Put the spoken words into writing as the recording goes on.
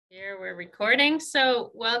Here we're recording.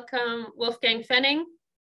 So welcome Wolfgang Pfenning,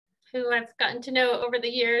 who I've gotten to know over the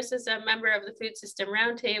years as a member of the Food System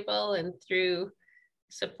Roundtable and through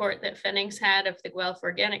support that Pfenning's had of the Guelph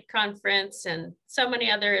Organic Conference and so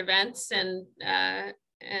many other events and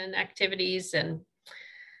activities and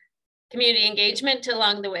community engagement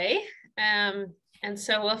along the way. And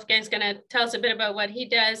so Wolfgang's going to tell us a bit about what he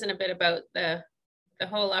does and a bit about the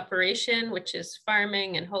whole operation, which is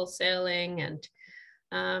farming and wholesaling,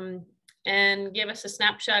 and give us a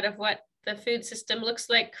snapshot of what the food system looks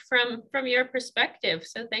like from your perspective.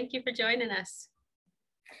 So thank you for joining us.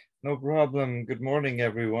 No problem. Good morning,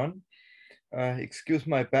 everyone. Excuse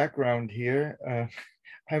my background here.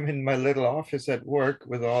 I'm in my little office at work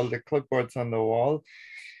with all the clipboards on the wall.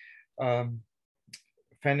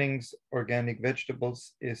 Pfenning's Organic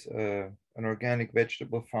Vegetables is an organic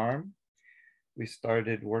vegetable farm. We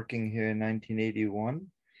started working here in 1981.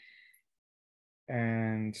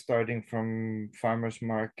 And starting from farmers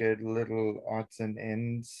market, little odds and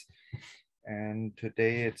ends. And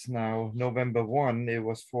today it's now November 1, it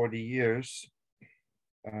was 40 years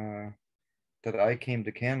that I came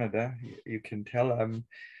to Canada. You can tell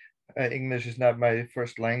English is not my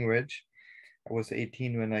first language. I was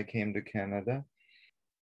 18 when I came to Canada.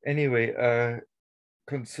 Anyway,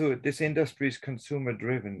 this industry is consumer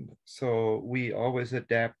driven. So we always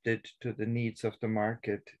adapted to the needs of the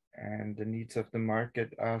market. And the needs of the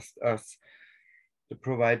market asked us to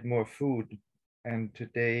provide more food. And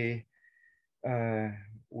today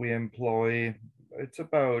we employ, it's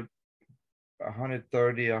about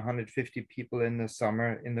 130, 150 people in the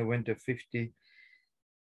summer, in the winter 50.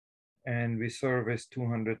 And we service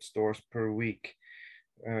 200 stores per week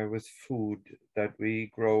with food that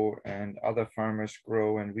we grow and other farmers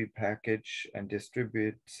grow, and we package and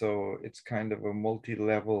distribute. So it's kind of a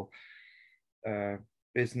multi-level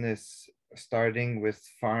business, starting with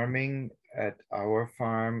farming at our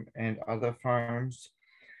farm and other farms.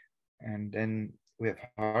 And then we have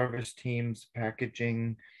harvest teams,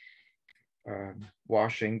 packaging,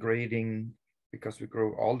 washing, grading, because we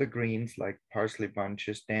grow all the greens like parsley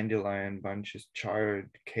bunches, dandelion bunches, chard,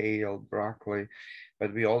 kale, broccoli,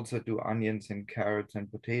 but we also do onions and carrots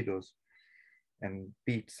and potatoes and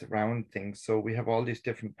beets, round things. So we have all these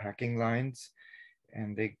different packing lines,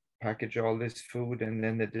 and they package all this food. And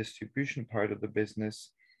then the distribution part of the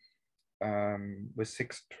business, with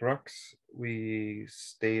 6 trucks, we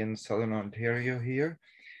stay in Southern Ontario here.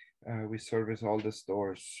 We service all the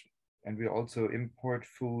stores, and we also import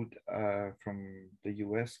food from the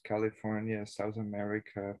US, California, South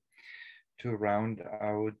America, to round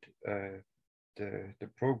out the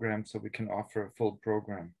program so we can offer a full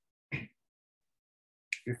program.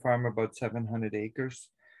 We farm about 700 acres.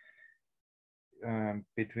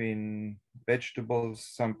 Between vegetables,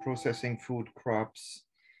 some processing food crops,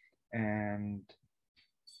 and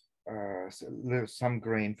some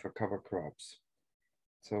grain for cover crops.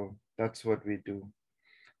 So that's what we do.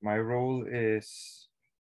 My role is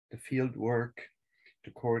the field work,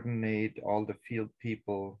 to coordinate all the field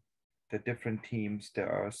people, the different teams.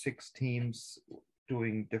 There are 6 teams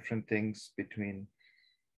doing different things between,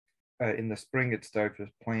 in the spring it starts with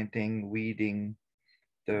planting, weeding.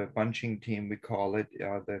 The bunching team, we call it,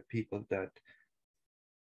 are the people that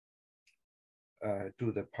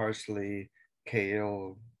do the parsley,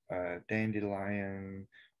 kale, dandelion,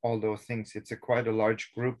 all those things. It's quite a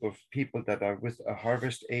large group of people that are with a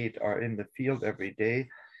harvest aid, are in the field every day,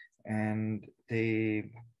 and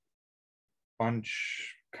they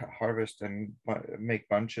bunch, harvest, and make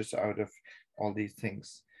bunches out of all these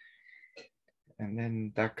things. And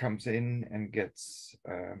then that comes in and gets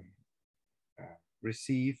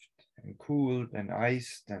received and cooled and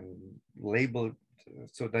iced and labeled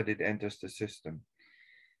so that it enters the system.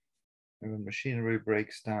 And when machinery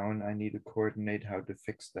breaks down, I need to coordinate how to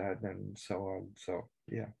fix that and so on. So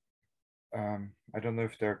yeah, I don't know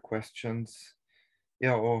if there are questions.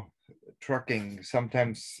 Yeah, or trucking,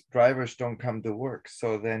 sometimes drivers don't come to work.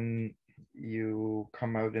 So then you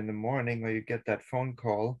come out in the morning, or you get that phone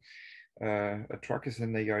call, a truck is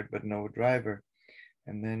in the yard, but no driver.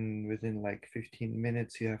 And then within like 15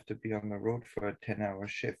 minutes, you have to be on the road for a 10-hour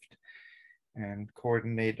shift and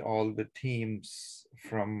coordinate all the teams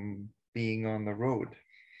from being on the road.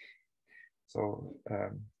 So,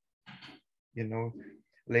 you know,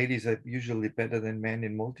 ladies are usually better than men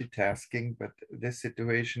in multitasking, but this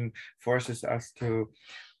situation forces us to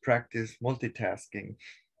practice multitasking.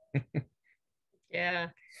 Yeah.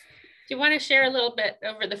 Do you want to share a little bit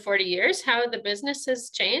over the 40 years, how the business has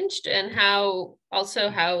changed, and how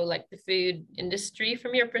like the food industry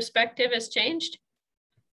from your perspective has changed?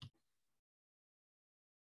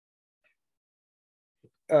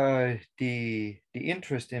 the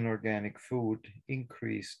interest in organic food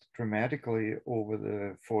increased dramatically over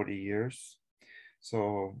the 40 years.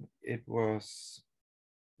 So it was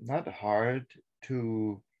not hard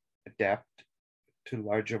to adapt to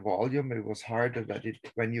larger volume. It was harder that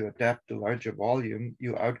when you adapt to larger volume,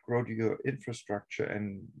 you outgrow your infrastructure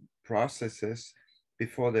and processes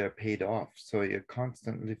before they're paid off. So you're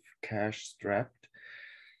constantly cash strapped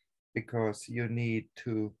because you need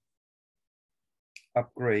to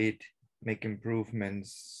upgrade, make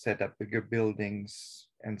improvements, set up bigger buildings,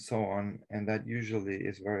 and so on. And that usually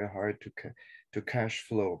is very hard to cash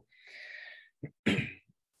flow.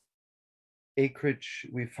 Acreage,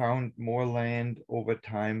 we found more land over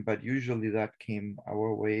time, but usually that came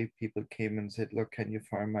our way. People came and said, look, can you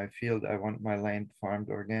farm my field? I want my land farmed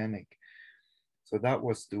organic. So that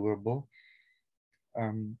was doable.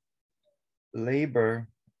 Labor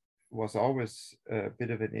was always a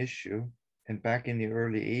bit of an issue. And back in the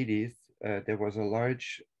early 80s, there was a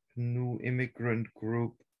large new immigrant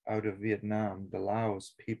group out of Vietnam, the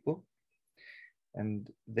Laos people. And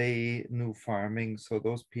they knew farming. So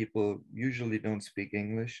those people usually don't speak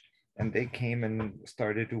English. And they came and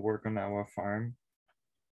started to work on our farm.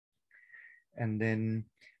 And then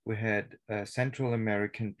we had Central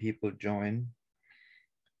American people join.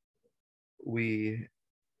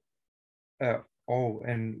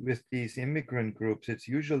 And with these immigrant groups, it's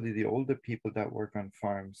usually the older people that work on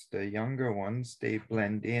farms. The younger ones, they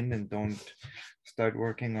blend in and don't start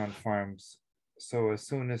working on farms. So as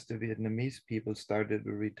soon as the Vietnamese people started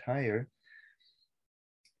to retire,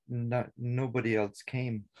 nobody else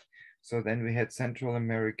came. So then we had Central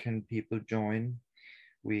American people join.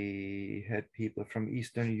 We had people from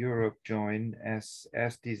Eastern Europe join. As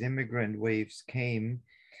these immigrant waves came,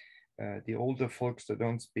 the older folks that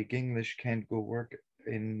don't speak English can't go work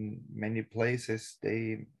in many places.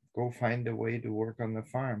 They go find a way to work on the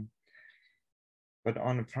farm. But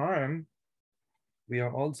on a farm, we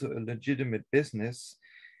are also a legitimate business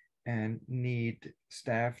and need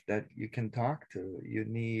staff that you can talk to. You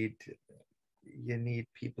need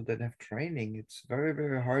people that have training. It's very,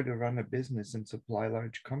 very hard to run a business and supply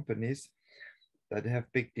large companies that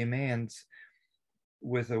have big demands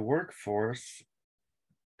with a workforce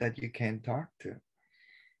that you can't talk to.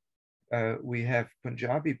 We have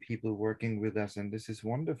Punjabi people working with us, and this is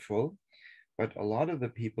wonderful. But a lot of the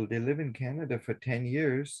people, they live in Canada for 10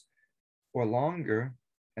 years or longer,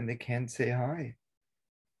 and they can't say hi.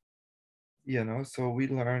 So we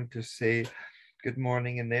learn to say good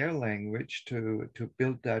morning in their language to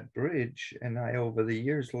build that bridge. And I, over the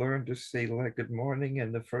years, learned to say like good morning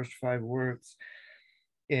in the first 5 words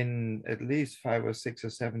in at least 5 or 6 or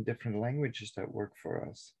 7 different languages that work for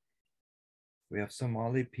us. We have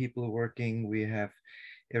Somali people working. We have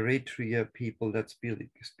Eritrea people that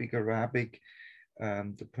speak Arabic,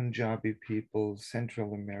 the Punjabi people,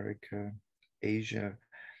 Central America, Asia,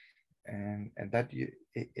 and that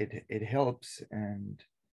it helps. And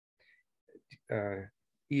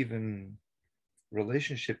even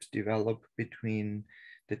relationships develop between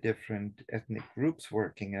the different ethnic groups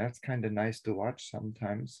working. And that's kind of nice to watch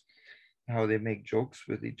sometimes, how they make jokes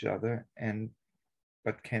with each other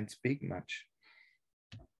but can't speak much.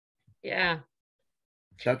 Yeah.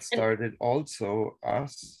 That started also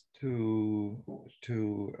us to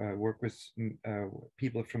work with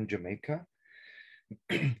people from Jamaica.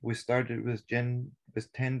 We started with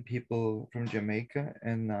 10 people from Jamaica,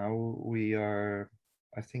 and now we are,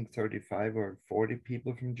 I think, 35 or 40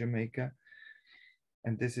 people from Jamaica.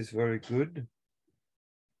 And this is very good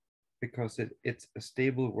because it's a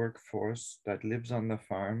stable workforce that lives on the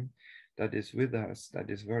farm, that is with us, that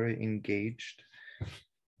is very engaged.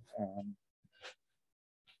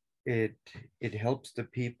 It helps the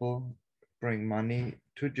people bring money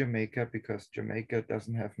to Jamaica because Jamaica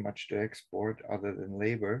doesn't have much to export other than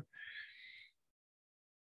labor.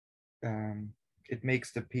 It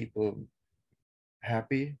makes the people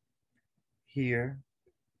happy here.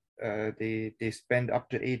 They spend up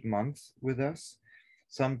to 8 months with us.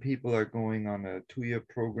 Some people are going on a 2-year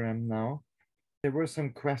program now. There were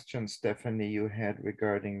some questions, Steffanie, you had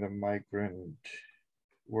regarding the migrant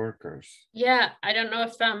workers. Yeah, I don't know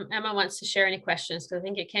if Emma wants to share any questions, because I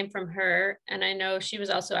think it came from her. And I know she was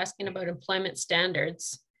also asking about employment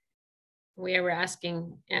standards. We were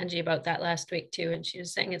asking Angie about that last week too, and she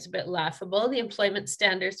was saying it's a bit laughable, the employment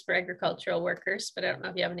standards for agricultural workers, but I don't know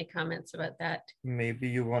if you have any comments about that. Maybe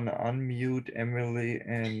you want to unmute Emily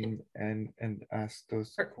and ask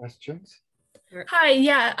those questions. Hi,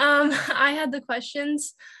 yeah, I had the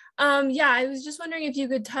questions. Yeah, I was just wondering if you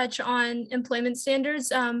could touch on employment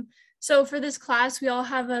standards. So for this class, we all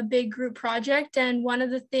have a big group project, and one of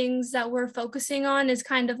the things that we're focusing on is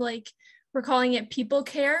kind of like, we're calling it people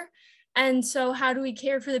care. And so how do we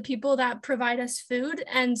care for the people that provide us food?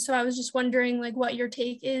 And so I was just wondering like what your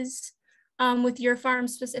take is with your farm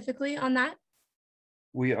specifically on that.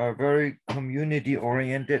 We are very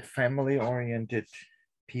community-oriented, family-oriented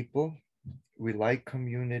people. We like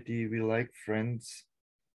community, we like friends.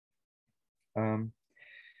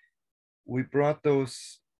 We brought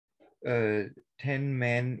those 10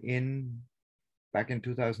 men in back in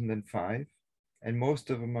 2005, and most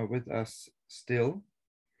of them are with us still.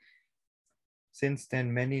 Since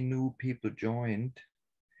then, many new people joined,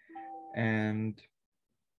 and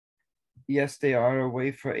yes, they are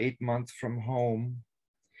away for 8 months from home.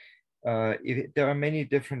 There are many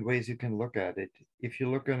different ways you can look at it. If you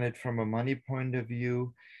look on it from a money point of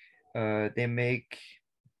view, they make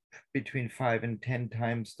between 5 and 10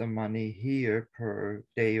 times the money here per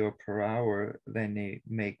day or per hour than they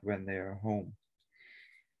make when they are home.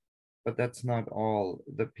 But that's not all.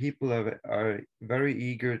 The people are very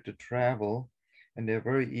eager to travel, and they're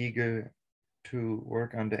very eager to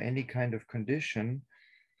work under any kind of condition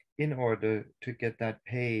in order to get that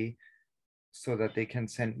pay so that they can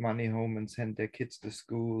send money home and send their kids to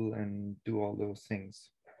school and do all those things.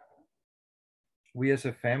 We as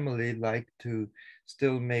a family like to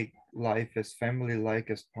still make life as family-like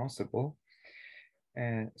as possible,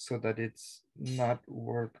 and so that it's not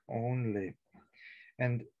work only.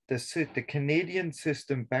 And the Canadian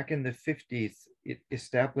system back in the 50s, it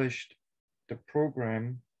established the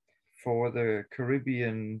program for the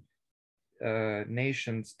Caribbean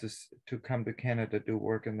nations to come to Canada to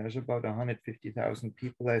work. And there's about 150,000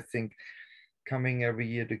 people, I think, coming every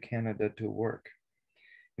year to Canada to work.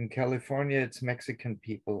 In California, it's Mexican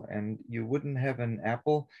people, and you wouldn't have an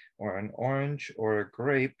apple or an orange or a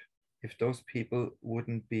grape if those people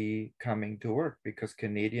wouldn't be coming to work, because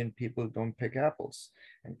Canadian people don't pick apples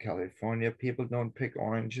and California people don't pick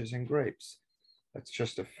oranges and grapes. That's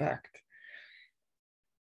just a fact.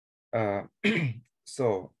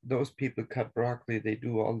 So those people cut broccoli, they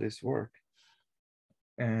do all this work.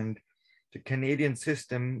 And the Canadian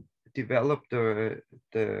system developed the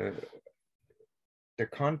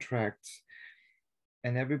contracts,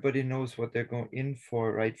 and everybody knows what they're going in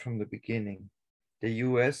for right from the beginning. The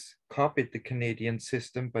US copied the Canadian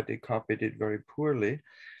system, but they copied it very poorly,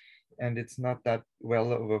 and it's not that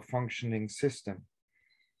well of a functioning system.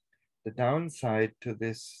 The downside to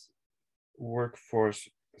this workforce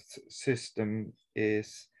system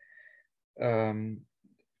is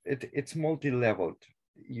it's multi-leveled.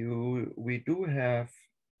 We do have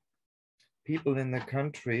people in the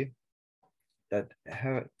country that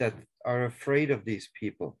are afraid of these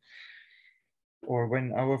people. Or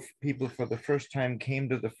when our people for the first time came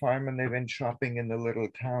to the farm and they went shopping in the little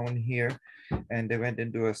town here, and they went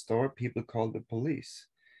into a store, people called the police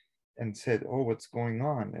and said, "Oh, what's going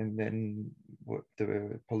on?" And then what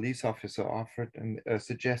the police officer offered and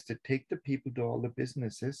suggested, take the people to all the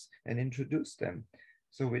businesses and introduce them.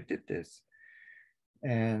 So we did this,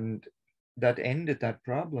 and that ended that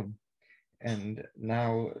problem. And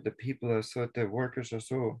now the workers are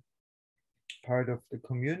so part of the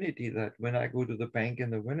community that when I go to the bank in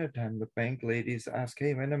the wintertime, the bank ladies ask,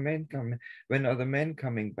 "Hey, when are the men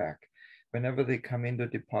coming back?" Whenever they come in to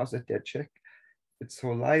deposit their check, it's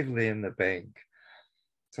so lively in the bank.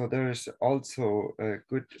 So there's also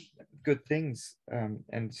good things.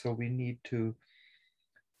 And so we need to,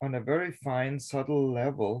 on a very fine, subtle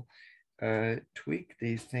level, tweak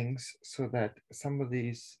these things so that some of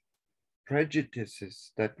these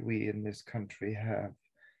prejudices that we in this country have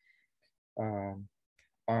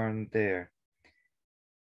aren't there.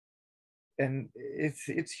 And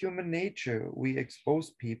it's human nature. We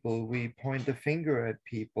expose people, we point the finger at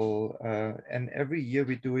people, and every year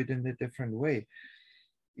we do it in a different way.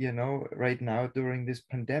 You know, right now during this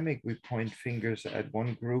pandemic, we point fingers at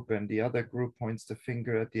one group and the other group points the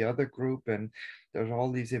finger at the other group, and there's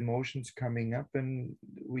all these emotions coming up, and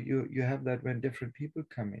you have that when different people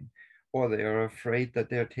come in, or they are afraid that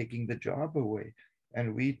they're taking the job away.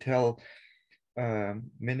 And we tell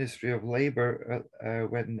Ministry of Labor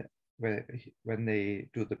when they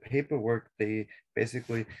do the paperwork, they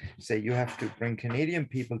basically say you have to bring Canadian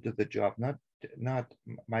people to the job, not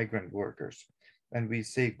migrant workers. And we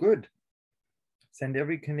say, good, send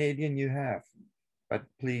every Canadian you have, but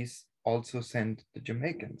please also send the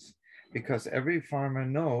Jamaicans, because every farmer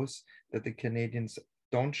knows that the Canadians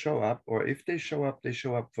don't show up, or if they show up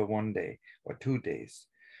for 1 day or 2 days.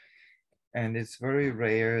 And it's very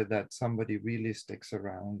rare that somebody really sticks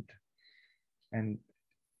around. And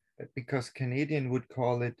because Canadians would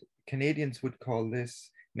call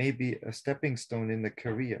this maybe a stepping stone in the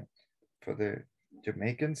career. For the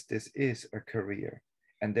Jamaicans, this is a career,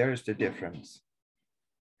 and there is the difference.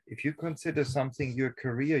 If you consider something your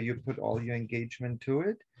career, you put all your engagement to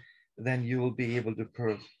it, then you will be able to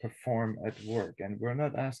perform at work. And we're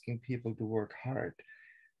not asking people to work hard.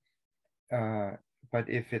 But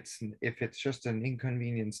if it's just an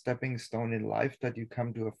inconvenient stepping stone in life that you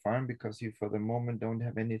come to a farm because you for the moment don't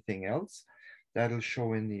have anything else, that'll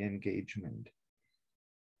show in the engagement.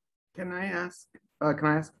 Can I ask a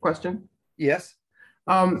question? Yes.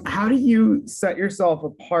 How do you set yourself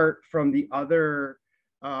apart from the other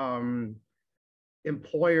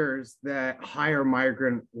employers that hire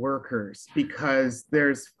migrant workers? Because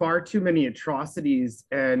there's far too many atrocities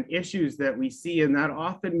and issues that we see, and that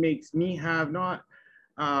often makes me have not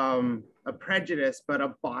a prejudice, but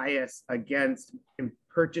a bias against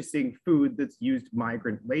purchasing food that's used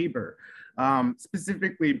migrant labor.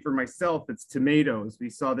 Specifically for myself, it's tomatoes.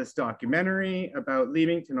 We saw this documentary about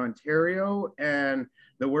Leamington, Ontario, and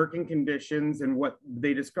the working conditions, and what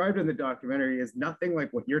they described in the documentary is nothing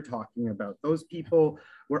like what you're talking about. Those people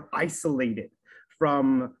were isolated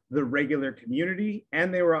from the regular community,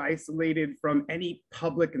 and they were isolated from any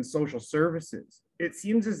public and social services. It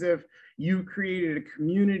seems as if you created a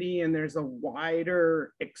community and there's a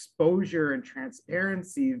wider exposure and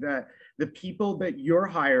transparency that the people that you're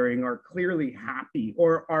hiring are clearly happy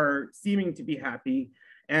or are seeming to be happy.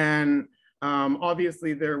 And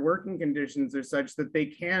obviously their working conditions are such that they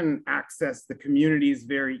can access the communities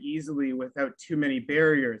very easily without too many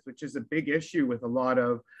barriers, which is a big issue with a lot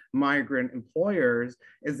of migrant employers,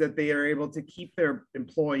 is that they are able to keep their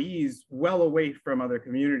employees well away from other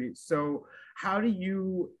communities. So how do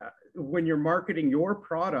you, when you're marketing your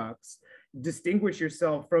products, distinguish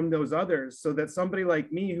yourself from those others so that somebody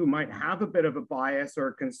like me who might have a bit of a bias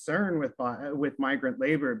or concern with migrant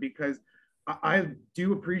labor, because I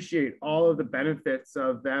do appreciate all of the benefits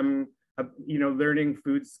of them, learning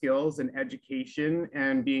food skills and education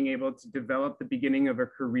and being able to develop the beginning of a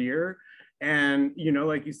career. And,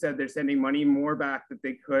 like you said, they're sending money more back that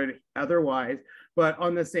they could otherwise. But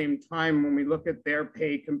on the same time, when we look at their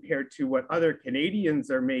pay compared to what other Canadians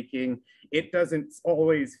are making, it doesn't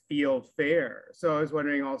always feel fair. So I was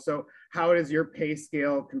wondering also, how does your pay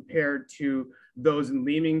scale compared to those in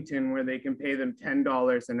Leamington, where they can pay them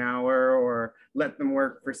 $10 an hour or let them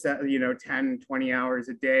work for 10, 20 hours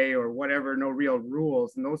a day or whatever, no real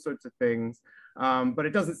rules and those sorts of things. But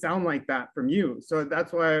it doesn't sound like that from you. So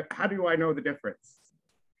that's why, how do I know the difference?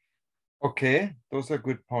 Okay, those are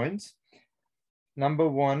good points. Number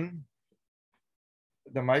one,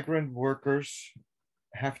 the migrant workers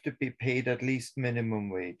have to be paid at least minimum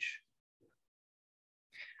wage.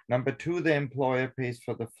 Number two, the employer pays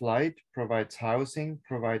for the flight, provides housing,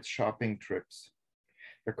 provides shopping trips.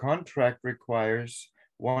 The contract requires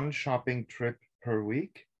one shopping trip per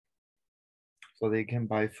week, so they can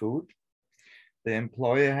buy food. The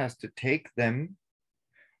employer has to take them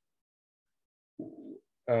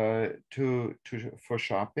for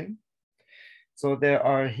shopping. So there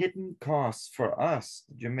are hidden costs for us.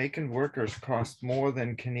 Jamaican workers cost more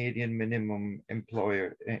than Canadian minimum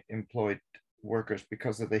employed workers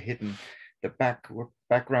because of the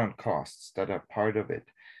background costs that are part of it.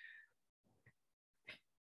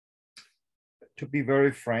 To be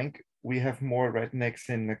very frank, we have more rednecks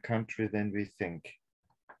in the country than we think.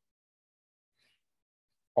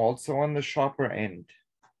 Also on the shopper end,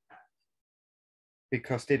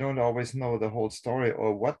 because they don't always know the whole story,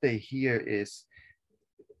 or what they hear is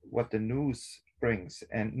what the news brings,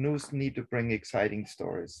 and news need to bring exciting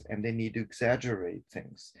stories, and they need to exaggerate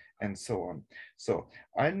things and so on. So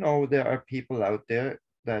I know there are people out there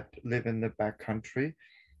that live in the backcountry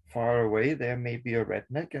far away. There may be a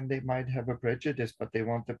redneck and they might have a prejudice, but they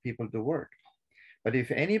want the people to work. But if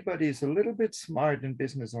anybody is a little bit smart and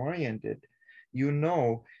business oriented,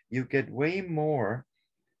 you get way more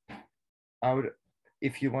out,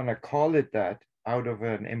 if you want to call it that, out of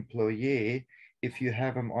an employee if you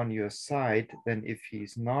have him on your side than if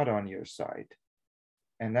he's not on your side.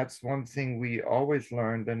 And that's one thing we always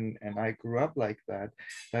learned, and I grew up like that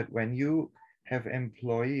when you have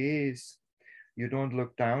employees, you don't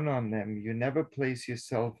look down on them. You never place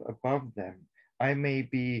yourself above them. I may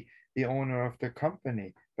be the owner of the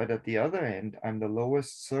company, but at the other end, I'm the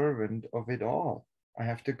lowest servant of it all. I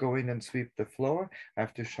have to go in and sweep the floor. I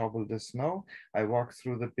have to shovel the snow. I walk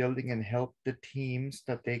through the building and help the teams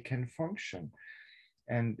that they can function.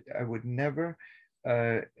 And I would never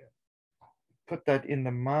put that in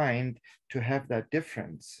the mind to have that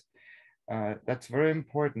difference. That's very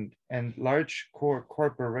important. And large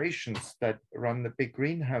corporations that run the big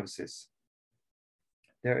greenhouses,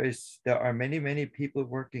 There are many people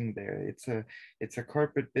working there. It's a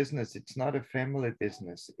corporate business. It's not a family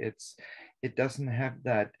business. It doesn't have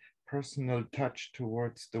that personal touch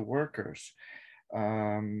towards the workers.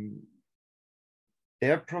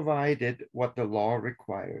 They're provided what the law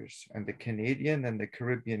requires, and the Canadian and the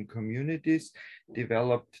Caribbean communities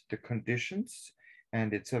developed the conditions,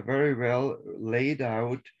 and it's a very well laid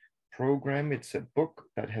out program. It's a book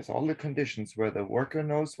that has all the conditions where the worker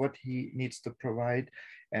knows what he needs to provide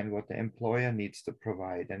and what the employer needs to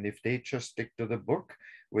provide. And if they just stick to the book,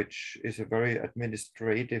 which is a very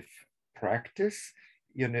administrative practice,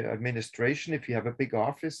 you know, administration, if you have a big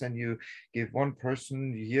office and you give one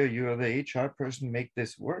person, here you are the HR person, make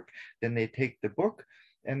this work, then they take the book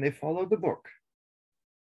and they follow the book.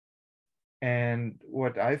 And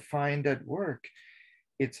what I find at work,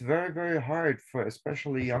 it's very hard for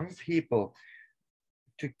especially young people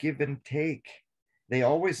to give and take. They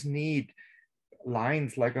always need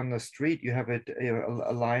lines, like on the street, you have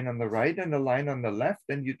a line on the right and a line on the left,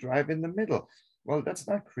 and you drive in the middle. Well, that's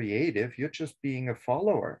not creative. You're just being a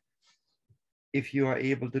follower. If you are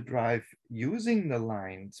able to drive using the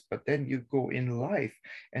lines, but then you go in life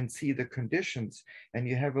and see the conditions, and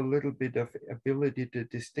you have a little bit of ability to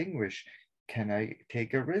distinguish, can I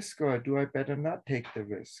take a risk or do I better not take the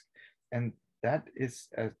risk? And that is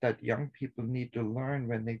that young people need to learn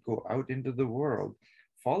when they go out into the world.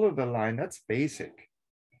 Follow the line, that's basic,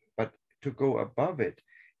 but to go above it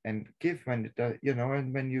and give when it does, you know,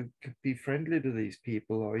 and when you be friendly to these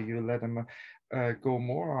people, or you let them go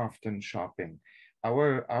more often shopping.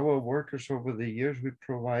 Our workers over the years, we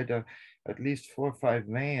provide at least 4 or 5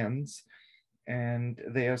 vans, and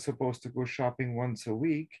they are supposed to go shopping once a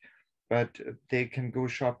week, but they can go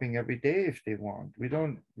shopping every day if they want. We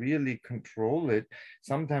don't really control it.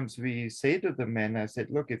 Sometimes we say to the men, I said,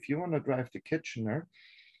 look, if you want to drive to Kitchener,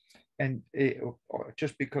 and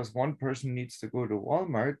just because one person needs to go to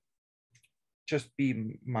Walmart, just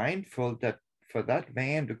be mindful that for that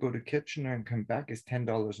van to go to Kitchener and come back is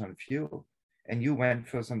 $10 on fuel. And you went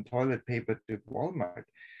for some toilet paper to Walmart.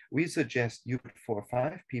 We suggest you put 4 or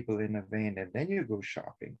 5 people in a van and then you go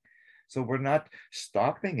shopping. So we're not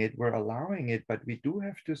stopping it, we're allowing it, but we do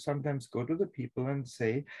have to sometimes go to the people and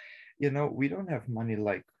say, you know, we don't have money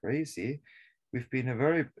like crazy. We've been a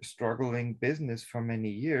very struggling business for many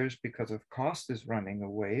years because of cost is running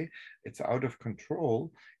away. It's out of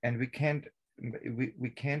control, and we can't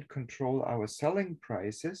control our selling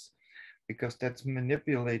prices because that's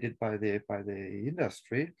manipulated by the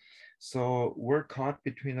industry. So we're caught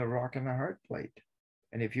between a rock and a hard plate.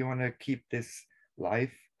 And if you want to keep this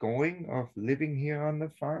life going of living here on the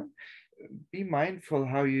farm, be mindful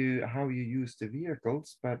how you use the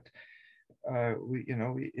vehicles, but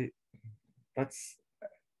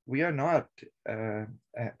we are not a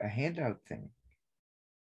handout thing.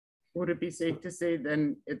 Would it be safe to say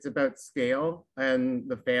then it's about scale and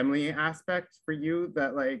the family aspect for you,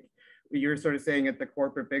 that like you're sort of saying at the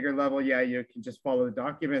corporate bigger level, yeah, you can just follow the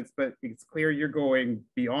documents, but it's clear you're going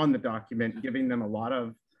beyond the document, giving them a lot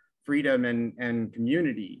of freedom and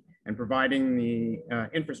community, and providing the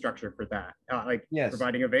infrastructure for that, like yes,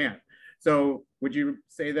 providing a van. So would you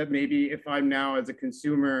say that maybe if I'm now as a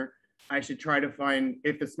consumer, I should try to find,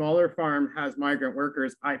 if a smaller farm has migrant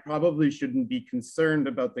workers, I probably shouldn't be concerned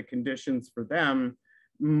about the conditions for them,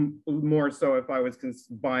 more so if I was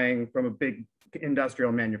buying from a big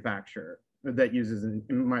industrial manufacturer that uses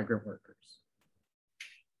migrant workers?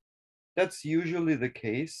 That's usually the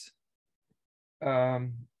case.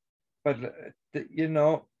 But you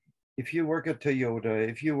know, if you work at Toyota,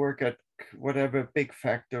 if you work at whatever big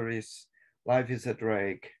factories, life is a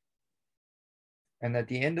drag. And at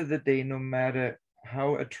the end of the day, no matter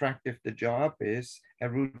how attractive the job is, a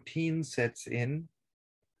routine sets in.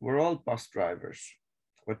 We're all bus drivers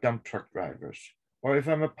or dump truck drivers. Or if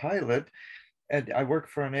I'm a pilot and I work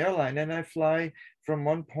for an airline and I fly from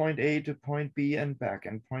one point A to point B and back,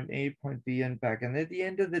 and point A, point B and back. And at the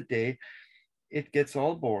end of the day, it gets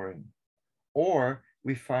all boring. Or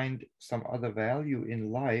we find some other value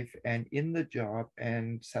in life and in the job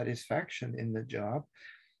and satisfaction in the job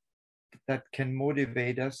that can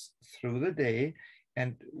motivate us through the day,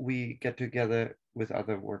 and we get together with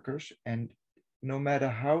other workers. And no matter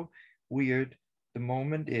how weird the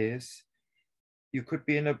moment is, you could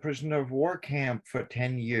be in a prisoner of war camp for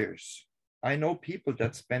 10 years. I know people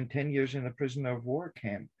that spend 10 years in a prisoner of war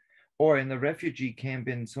camp, or in a refugee camp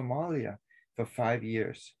in Somalia for 5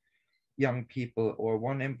 years. Young people, or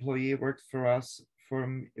one employee works for us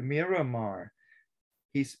from Myanmar.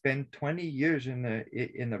 He spent 20 years in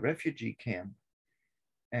a refugee camp,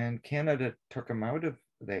 and Canada took him out of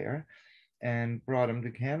there and brought him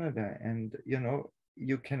to Canada. And you know,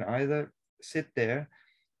 you can either sit there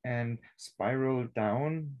and spiral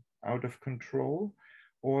down out of control,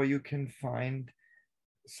 or you can find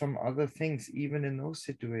some other things even in those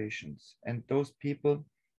situations. And those people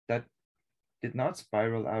that did not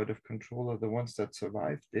spiral out of control are the ones that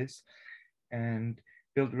survived this and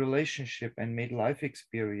built relationship and made life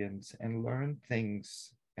experience and learned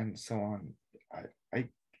things and so on. I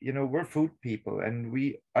you know, we're food people, and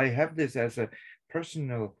I have this as a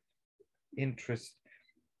personal interest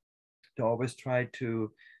to always try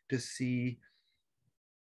to see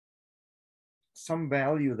some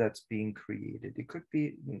value that's being created. It could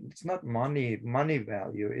be, it's not money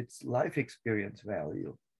value, it's life experience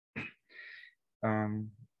value.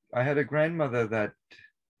 I had a grandmother that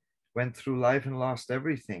went through life and lost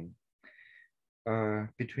everything.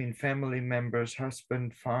 Between family members,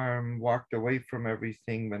 husband, farm, walked away from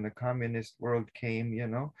everything. When the communist world came, you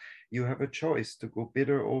know, you have a choice to go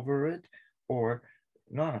bitter over it or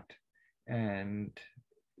not. And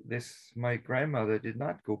my grandmother did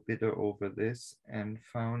not go bitter over this, and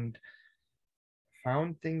found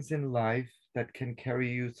things in life that can carry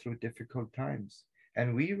you through difficult times.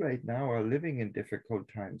 And we right now are living in difficult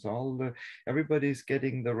times. Everybody's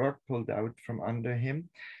getting the rug pulled out from under him.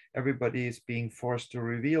 Everybody is being forced to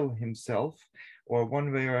reveal himself, or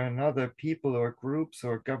one way or another, people or groups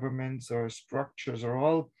or governments or structures are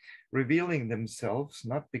all revealing themselves,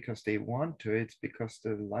 not because they want to, it's because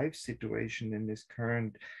the life situation in this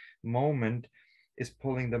current moment is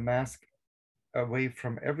pulling the mask away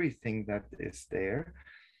from everything that is there.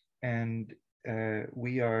 And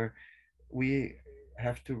we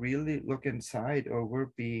have to really look inside, or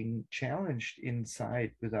we're being challenged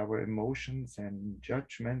inside with our emotions and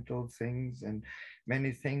judgmental things and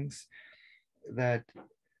many things that,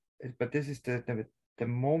 but this is the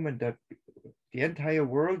moment that the entire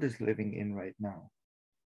world is living in right now.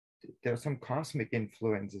 There are some cosmic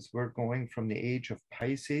influences. We're going from the age of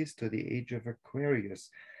Pisces to the age of Aquarius,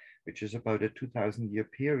 which is about a 2,000-year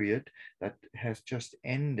period that has just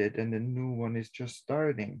ended, and a new one is just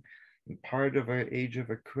starting. And part of our age of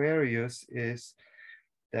Aquarius is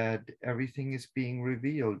that everything is being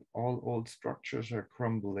revealed. All old structures are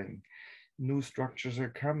crumbling. New structures are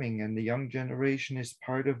coming, and the young generation is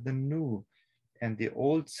part of the new. And the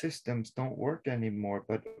old systems don't work anymore,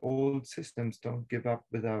 but old systems don't give up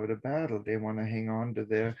without a battle. They want to hang on to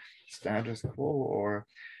their status quo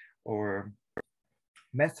or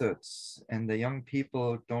methods. And the young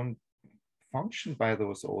people don't function by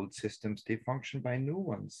those old systems. They function by new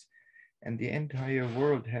ones. And the entire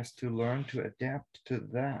world has to learn to adapt to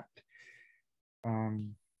that.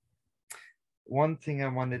 One thing I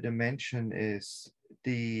wanted to mention is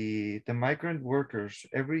the migrant workers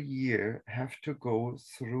every year have to go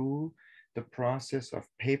through the process of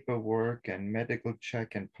paperwork and medical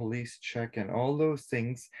check and police check and all those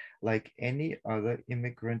things like any other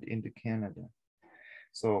immigrant into Canada.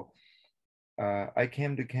 So I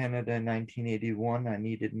came to Canada in 1981. I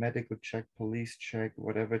needed medical check, police check,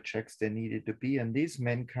 whatever checks there needed to be. And these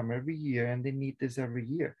men come every year, and they need this every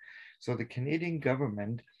year. So the Canadian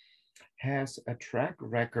government has a track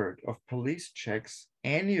record of police checks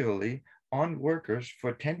annually on workers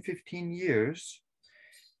for 10, 15 years.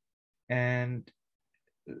 And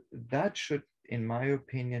that should, in my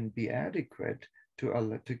opinion, be adequate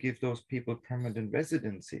to give those people permanent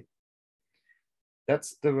residency.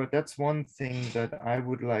 That's one thing that I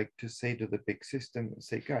would like to say to the big system.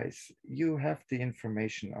 Say, guys, you have the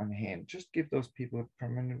information on hand. Just give those people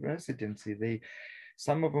permanent residency.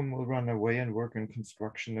 Some of them will run away and work in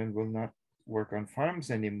construction and will not work on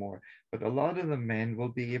farms anymore. But a lot of the men will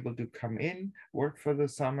be able to come in, work for the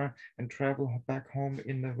summer, and travel back home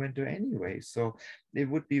in the winter anyway. So it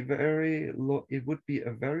would be very low. It would be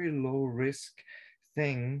a very low risk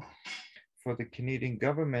thing for the Canadian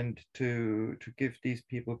government to give these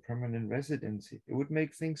people permanent residency. It would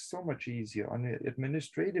make things so much easier on an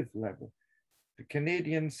administrative level. The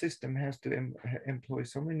Canadian system has to employ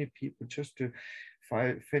so many people just to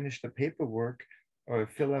finish the paperwork or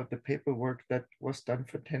fill out the paperwork that was done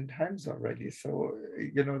for 10 times already. So,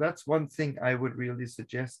 you know, that's one thing I would really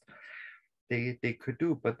suggest they could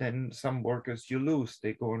do. But then some workers you lose,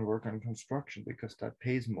 they go and work on construction because that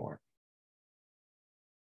pays more.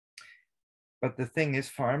 But the thing is,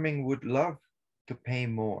 farming would love to pay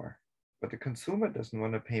more, but the consumer doesn't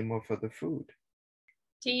want to pay more for the food.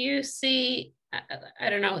 Do you see,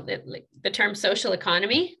 I don't know, the term social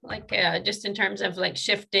economy, like just in terms of like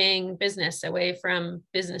shifting business away from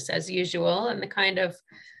business as usual and the kind of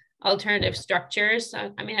alternative structures?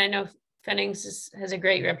 I mean, I know Pfenning's has a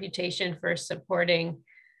great reputation for supporting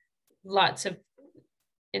lots of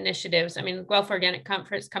initiatives? I mean, Guelph Organic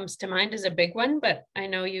Conference comes to mind as a big one, but I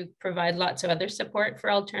know you provide lots of other support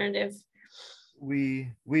for alternative. We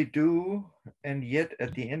do, and yet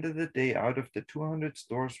at the end of the day, out of the 200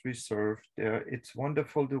 stores we serve, it's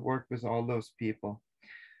wonderful to work with all those people.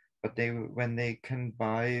 But when they can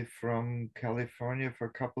buy from California for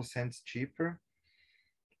a couple cents cheaper,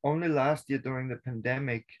 only last year during the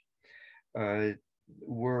pandemic,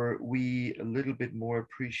 were we a little bit more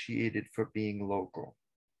appreciated for being local.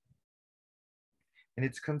 And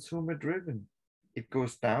it's consumer driven. It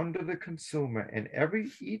goes down to the consumer, and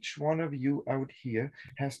each one of you out here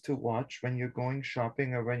has to watch when you're going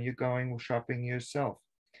shopping or when you're going shopping yourself.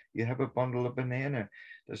 You have a bundle of banana.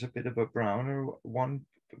 There's a bit of a brown or one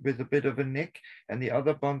with a bit of a nick, and the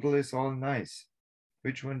other bundle is all nice.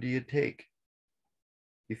 Which one do you take?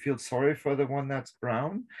 You feel sorry for the one that's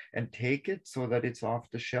brown and take it so that it's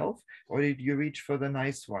off the shelf, or did you reach for the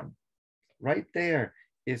nice one? Right there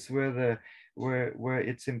is where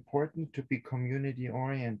it's important to be community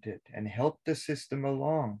oriented and help the system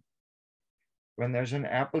along. When there's an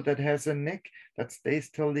apple that has a nick, that stays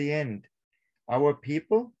till the end. Our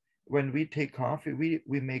people, when we take coffee,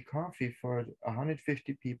 we make coffee for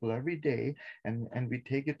 150 people every day, and we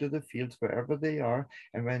take it to the fields wherever they are.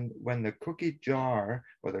 And when the cookie jar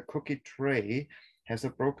or the cookie tray has a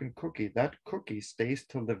broken cookie, that cookie stays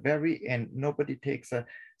till the very end. Nobody takes a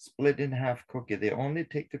split in half cookie. They only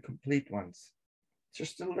take the complete ones.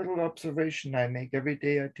 Just a little observation I make every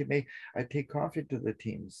day. I take coffee to the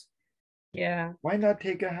teams. Yeah. Why not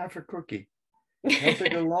take a half a cookie? Help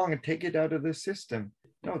it along and take it out of the system.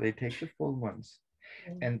 No, they take the full ones.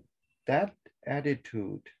 And that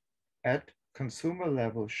attitude at consumer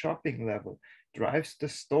level, shopping level, drives the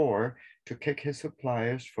store to kick his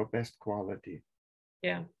suppliers for best quality.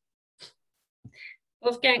 Yeah.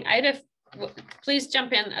 Wolfgang, please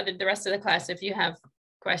jump in the rest of the class. If you have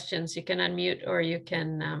questions, you can unmute or you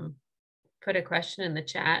can put a question in the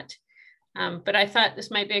chat. But I thought this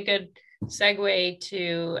might be a good segue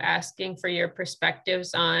to asking for your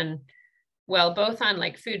perspectives on, well, both on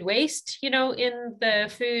like food waste, in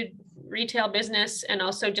the food retail business, and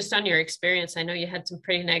also just on your experience. I know you had some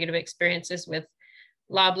pretty negative experiences with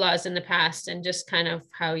Loblaws in the past, and just kind of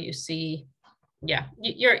how you see,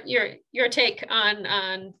 your take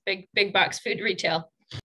on big box food retail.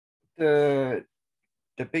 The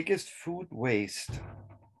biggest food waste,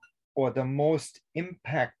 or the most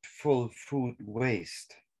impactful food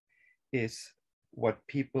waste, is what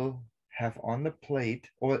people have on the plate,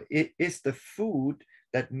 or it is the food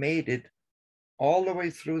that made it all the way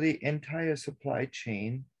through the entire supply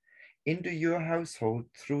chain into your household,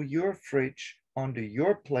 through your fridge, onto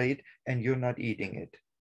your plate, and you're not eating it.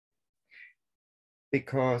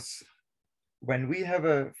 Because when we have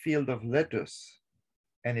a field of lettuce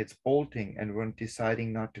and it's bolting and we're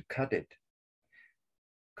deciding not to cut it,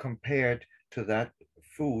 compared to that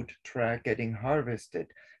food track getting harvested,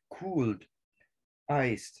 cooled,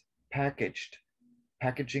 iced, packaged,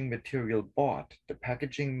 packaging material bought. The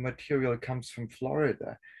packaging material comes from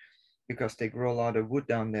Florida because they grow a lot of wood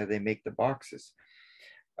down there. They make the boxes.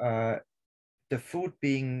 The food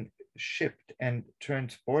being shipped and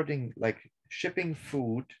transporting, like shipping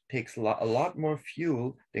food, takes a lot more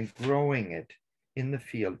fuel than growing it in the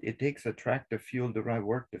field. It takes a tractor fuel to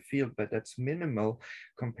work the field, but that's minimal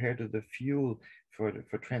compared to the fuel for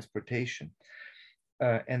transportation.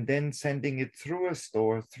 And then sending it through a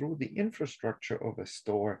store, through the infrastructure of a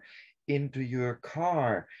store, into your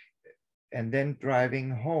car, and then driving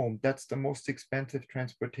home. That's the most expensive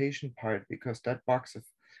transportation part, because that box of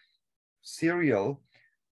cereal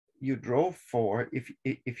you drove for,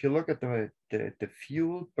 if you look at the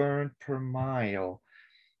fuel burned per mile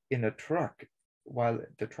in a truck while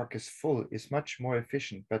the truck is full, is much more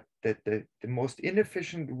efficient. But the most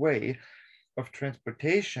inefficient way of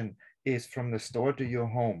transportation is from the store to your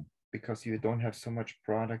home, because you don't have so much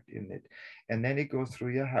product in it. And then it goes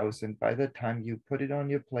through your house, and by the time you put it on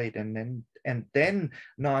your plate and then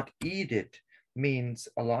not eat it, means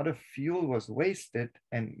a lot of fuel was wasted,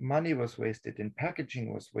 and money was wasted, and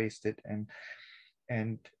packaging was wasted,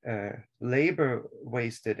 and labor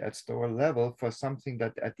wasted at store level for something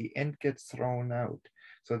that at the end gets thrown out.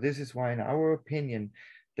 So this is why, in our opinion,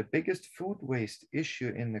 the biggest food waste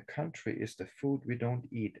issue in the country is the food we don't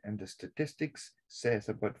eat. And the statistics says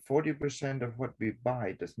about 40% of what we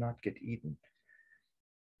buy does not get eaten.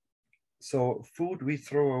 So food we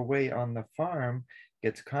throw away on the farm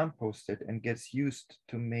gets composted and gets used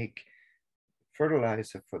to make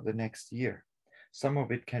fertilizer for the next year. Some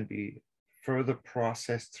of it can be further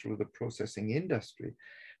processed through the processing industry,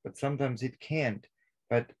 but sometimes it can't.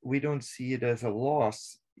 But we don't see it as a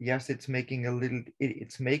loss. yes, it's making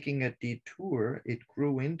it's making a detour. It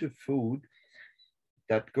grew into food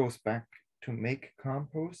that goes back to make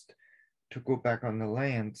compost, to go back on the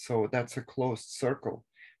land. So that's a closed circle.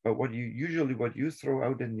 But what you throw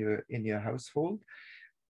out in your household,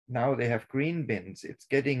 now they have green bins.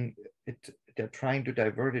 They're trying to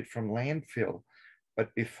divert it from landfill.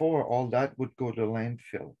 But before, all that would go to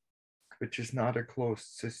landfill, which is not a closed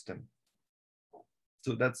system.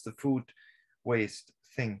 So that's the food waste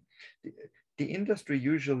thing. The industry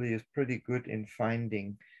usually is pretty good in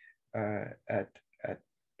finding at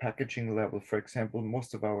packaging level. For example,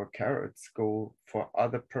 most of our carrots go for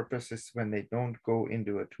other purposes when they don't go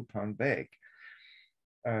into a 2-pound bag.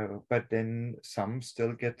 But then some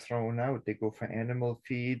still get thrown out. They go for animal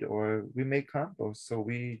feed, or we make compost. So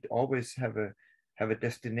we always have a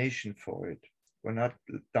destination for it. We're not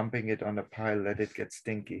dumping it on a pile, let it get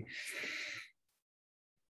stinky.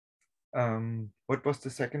 What was the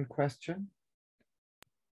second question?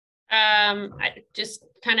 Just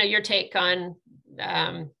kind of your take on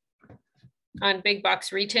big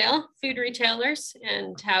box retail, food retailers,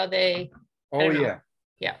 and how they. Oh yeah.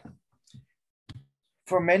 Yeah.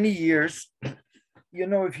 For many years,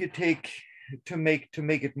 if you take to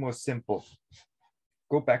make it more simple,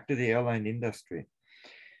 go back to the airline industry.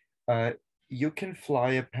 You can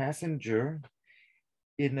fly a passenger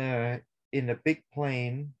in a big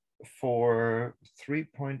plane for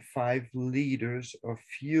 3.5 liters of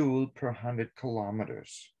fuel per 100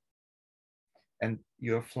 kilometers. And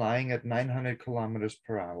you're flying at 900 kilometers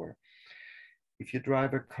per hour. If you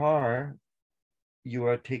drive a car, you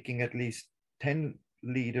are taking at least 10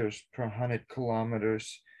 liters per 100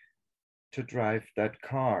 kilometers to drive that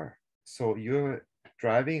car. So you're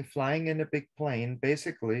flying in a big plane.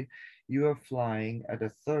 Basically, you are flying at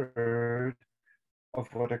a third of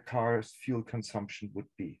what a car's fuel consumption would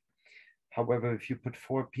be. However, if you put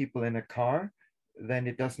 4 people in a car, then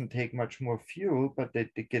it doesn't take much more fuel, but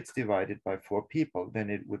it gets divided by 4 people, then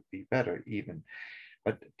it would be better even.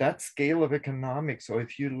 But that scale of economics, or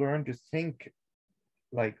if you learn to think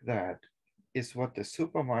like that, is what the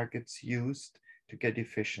supermarkets used to get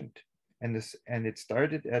efficient. And it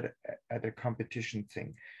started at a competition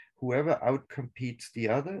thing. Whoever outcompetes the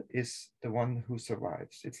other is the one who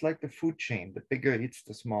survives. It's like the food chain, the bigger eats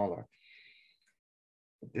the smaller.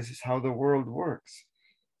 This is how the world works.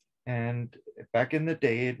 And back in the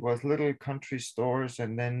day, it was little country stores,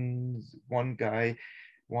 and then one guy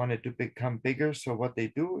wanted to become bigger. So what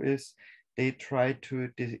they do is they try to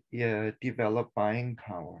develop buying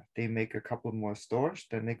power. They make a couple more stores,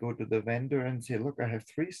 then they go to the vendor and say, look, I have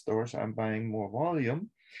 3 stores, I'm buying more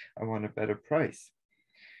volume, I want a better price.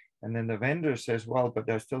 And then the vendor says, well, but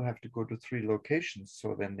I still have to go to 3 locations.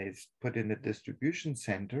 So then they put in a distribution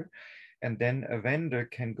center, and then a vendor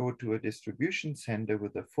can go to a distribution center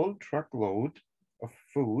with a full truckload of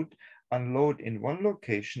food, unload in one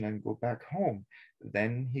location and go back home.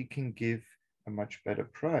 Then he can give a much better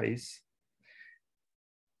price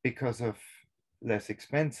because of less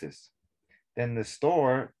expenses. Then the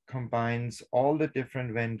store combines all the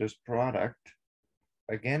different vendors' product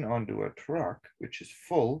again onto a truck, which is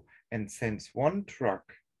full, and sends one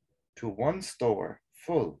truck to one store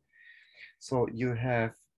full. So you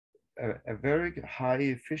have a very high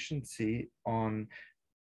efficiency on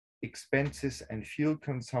expenses and fuel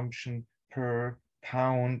consumption per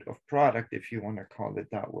pound of product, if you want to call it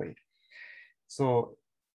that way. So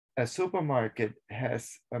a supermarket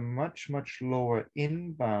has a much, much lower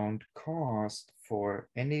inbound cost for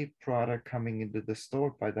any product coming into the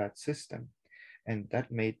store by that system. And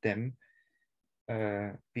that made them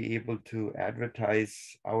be able to advertise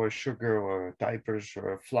our sugar or diapers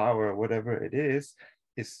or flour or whatever it is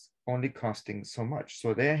only costing so much.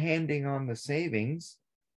 So they're handing on the savings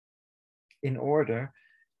in order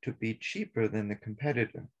to be cheaper than the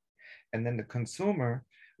competitor. And then the consumer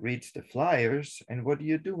reads the flyers. And what do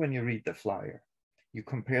you do when you read the flyer? You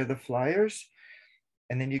compare the flyers,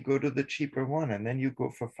 and then you go to the cheaper one, and then you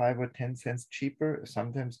go for 5 or 10 cents cheaper,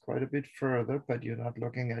 sometimes quite a bit further, but you're not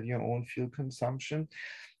looking at your own fuel consumption.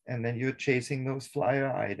 And then you're chasing those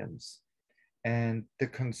flyer items. And the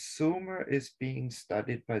consumer is being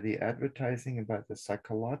studied by the advertising and by the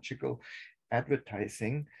psychological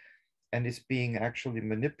advertising, and is being actually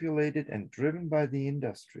manipulated and driven by the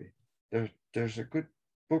industry. There's a good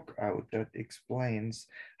book out that explains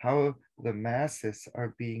how the masses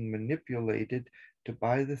are being manipulated to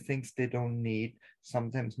buy the things they don't need,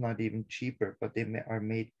 sometimes not even cheaper, but they are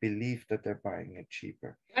made believe that they're buying it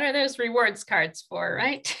cheaper. What are those rewards cards for,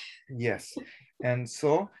 right? Yes. And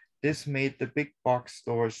so this made the big box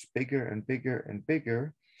stores bigger and bigger and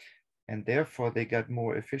bigger. and therefore they got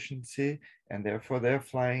more efficiency, and therefore they're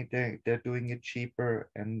flying, they're doing it cheaper.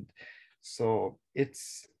 And so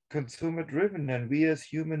it's consumer driven, and we as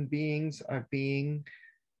human beings are being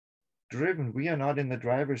driven. We are not in the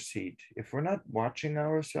driver's seat. If we're not watching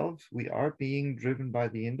ourselves, we are being driven by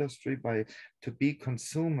the industry to be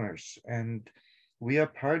consumers, and we are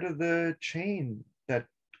part of the chain that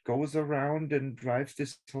goes around and drives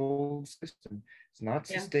this whole system. It's not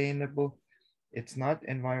sustainable. It's not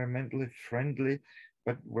environmentally friendly,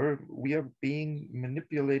 but we are being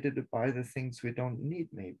manipulated to buy the things we don't need,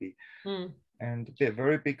 maybe. And they're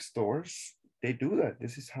very big stores, they do that.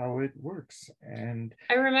 This is how it works. And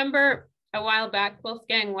I remember a while back,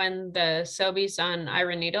 Wolfgang, when the Sobeys on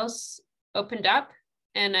Ira Needles opened up,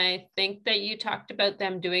 and I think that you talked about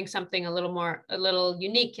them doing something a little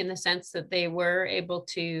unique, in the sense that they were able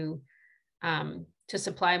to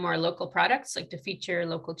supply more local products, like to feature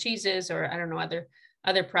local cheeses, or I don't know,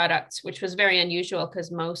 other products, which was very unusual,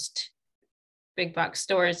 because most big box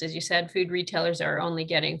stores, as you said, food retailers are only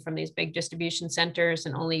getting from these big distribution centers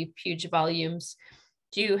and only huge volumes.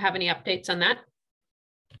 Do you have any updates on that?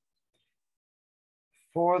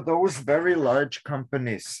 For those very large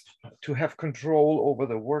companies to have control over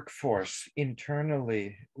the workforce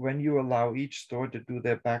internally, when you allow each store to do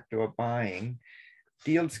their backdoor buying,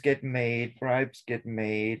 deals get made, bribes get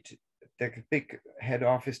made, the big head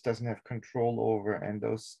office doesn't have control over, and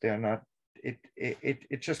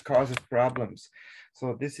it just causes problems.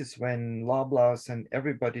 So this is when Loblaws and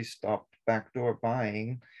everybody stopped backdoor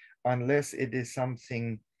buying, unless it is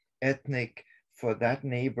something ethnic for that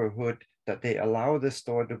neighborhood, that they allow the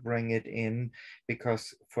store to bring it in,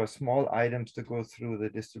 because for small items to go through the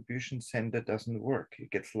distribution center doesn't work.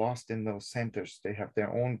 It gets lost in those centers. They have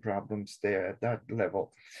their own problems there at that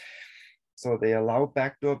level. So they allow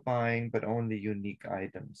backdoor buying, but only unique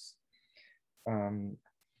items.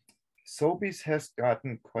 Sobeys has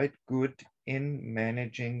gotten quite good in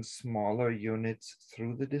managing smaller units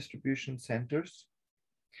through the distribution centers.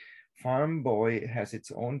 Farm Boy has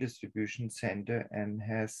its own distribution center and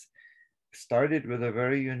has started with a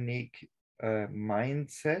very unique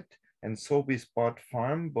mindset, and Sobeys bought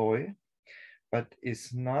Farm Boy, but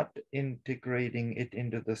is not integrating it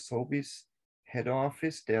into the Sobeys head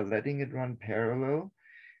office. They're letting it run parallel,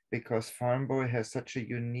 because Farm Boy has such a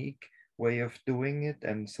unique way of doing it,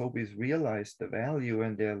 and Sobeys realized the value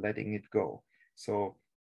and they're letting it go. So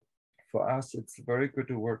for us, it's very good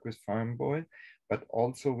to work with Farm Boy, but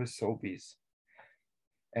also with Sobeys.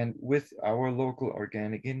 And with our local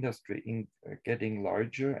organic industry getting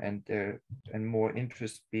larger and more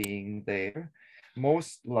interest being there,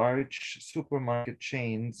 most large supermarket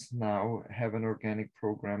chains now have an organic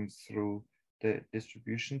program through the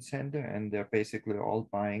distribution center, and they're basically all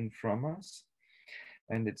buying from us.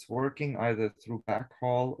 And it's working either through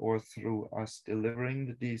backhaul or through us delivering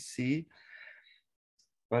the DC.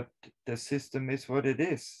 But the system is what it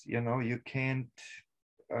is. You know, you can't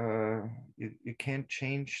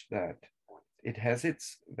change that. It has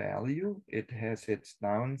its value, it has its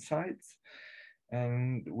downsides,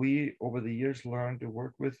 and we over the years learned to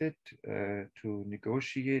work with it, to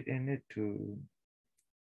negotiate in it, to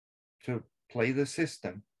play the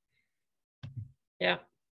system. Yeah.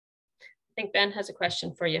 I think Ben has a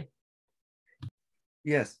question for you.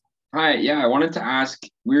 Yes. Hi, yeah, I wanted to ask,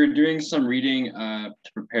 we were doing some reading to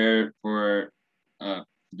prepare for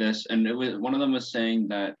this, and one of them was saying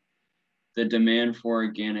that the demand for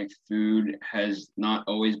organic food has not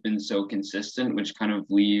always been so consistent, which kind of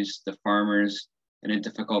leaves the farmers in a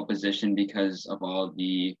difficult position because of all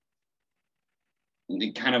the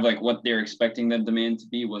kind of like what they're expecting the demand to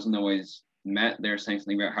be wasn't always met. They're saying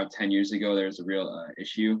something about how 10 years ago there was a real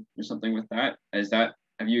issue or something with that.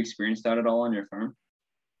 Have you experienced that at all on your farm?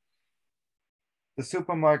 The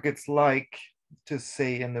supermarkets like to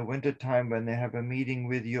say in the wintertime when they have a meeting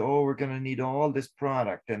with you, oh, we're going to need all this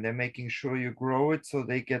product, and they're making sure you grow it so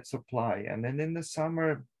they get supply. And then in the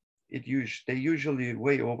summer, they usually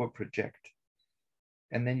way over project,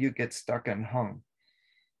 and then you get stuck and hung.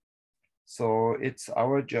 So it's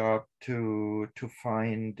our job to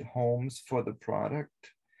find homes for the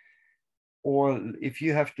product, or if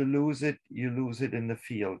you have to lose it, you lose it in the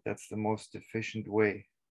field. That's the most efficient way.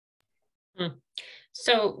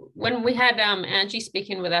 So when we had Angie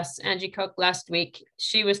speaking with us, Angie Cook, last week,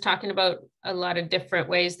 she was talking about a lot of different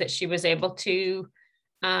ways that she was able to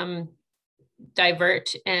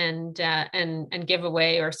divert and give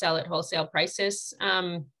away or sell at wholesale prices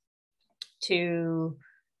to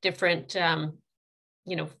different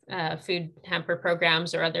food hamper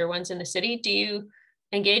programs or other ones in the city. Do you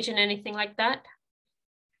engage in anything like that?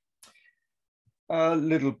 A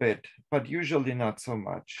little bit, but usually not so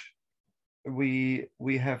much. we're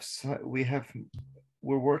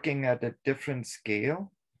working at a different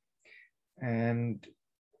scale, and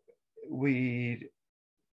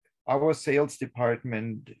our sales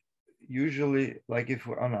department usually, like if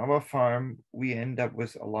we're on our farm, we end up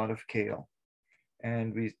with a lot of kale,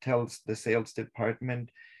 and we tell the sales department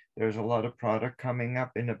there's a lot of product coming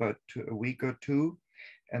up in about a week or two,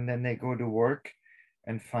 and then they go to work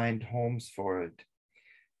and find homes for it.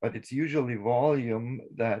 But it's usually volume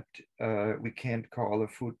that we can't call a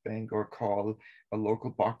food bank or call a local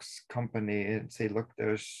box company and say, look,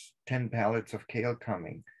 there's 10 pallets of kale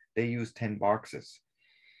coming. They use 10 boxes.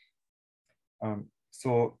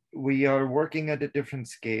 So we are working at a different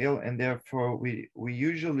scale, and therefore we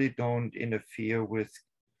usually don't interfere with,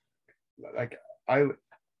 like,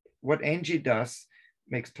 what Angie does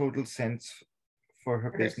makes total sense for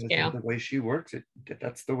her business and the way she works it.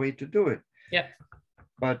 That's the way to do it. Yeah.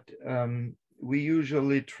 But we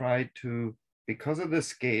usually try to, because of the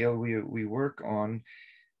scale we work on,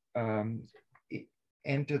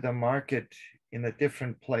 enter the market in a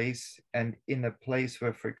different place, and in a place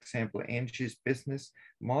where, for example, Angie's business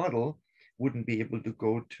model wouldn't be able to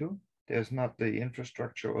go to. There's not the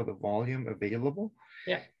infrastructure or the volume available.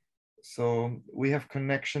 Yeah. So we have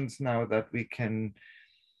connections now that we can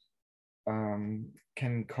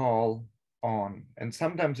call on, and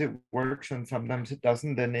sometimes it works and sometimes it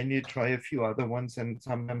doesn't, and then you try a few other ones, and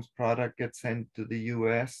sometimes product gets sent to the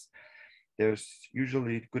US. There's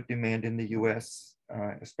usually good demand in the US,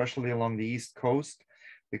 especially along the East Coast,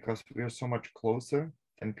 because we're so much closer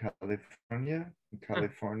than California. And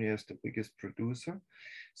California is the biggest producer.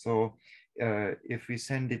 So if we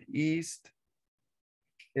send it east,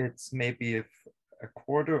 it's maybe a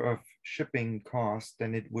quarter of shipping cost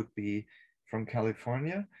than it would be from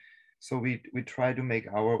California. So we try to make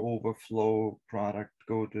our overflow product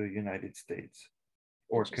go to the United States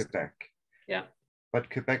or Quebec. Yeah. But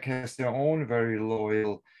Quebec has their own very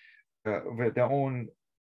loyal, their own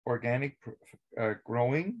organic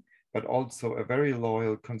growing, but also a very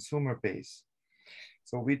loyal consumer base.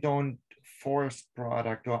 So we don't force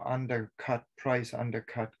product or price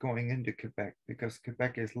undercut going into Quebec, because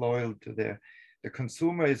Quebec is loyal to the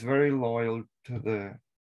consumer is very loyal to the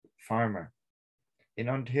farmer. In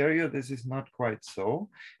Ontario, this is not quite so,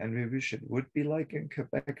 and we wish it would be like in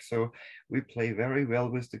Quebec. So we play very well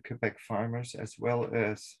with the Quebec farmers as well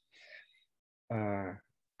as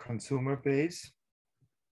consumer base,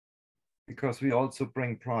 because we also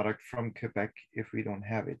bring product from Quebec if we don't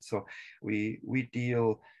have it. So we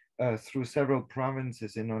deal through several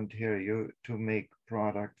provinces in Ontario to make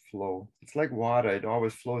product flow. It's like water, it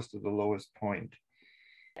always flows to the lowest point.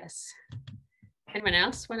 Yes. Anyone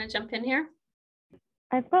else want to jump in here?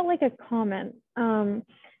 I've got like a comment.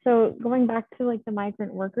 So going back to like the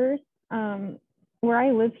migrant workers, where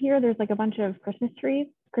I live here, there's like a bunch of Christmas tree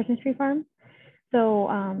farms. So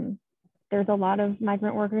there's a lot of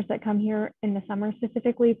migrant workers that come here in the summer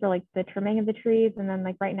specifically for like the trimming of the trees, and then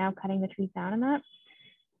like right now cutting the trees down and that.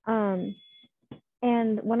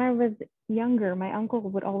 And when I was younger, my uncle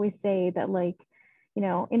would always say that, like, you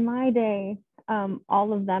know, in my day,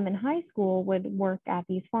 all of them in high school would work at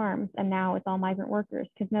these farms, and now it's all migrant workers,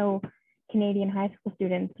 because no Canadian high school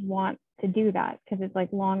students want to do that, because it's like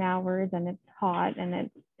long hours and it's hot and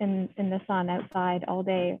it's in the sun outside all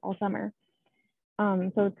day, all summer.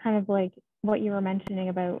 So it's kind of like what you were mentioning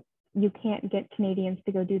about, you can't get Canadians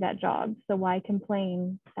to go do that job, so why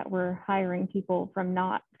complain that we're hiring people from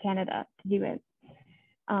not Canada to do it?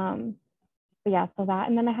 But yeah, so that,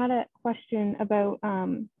 and then I had a question about,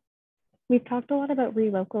 we've talked a lot about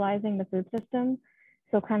re-localizing the food system.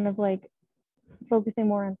 So kind of like focusing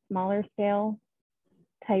more on smaller scale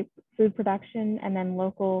type food production and then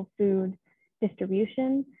local food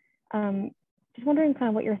distribution. Just wondering kind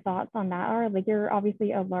of what your thoughts on that are. Like, you're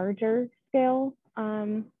obviously a larger scale,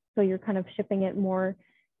 so you're kind of shipping it more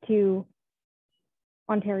to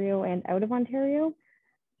Ontario and out of Ontario.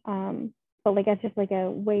 But like, that's just like a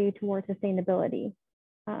way towards sustainability.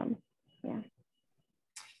 Yeah.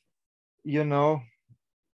 You know,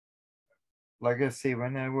 like I say,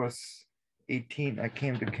 when I was 18, I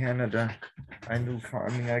came to Canada. I knew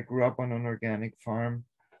farming. I grew up on an organic farm.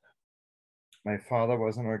 My father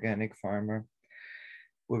was an organic farmer.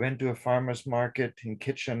 We went to a farmer's market in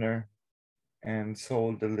Kitchener and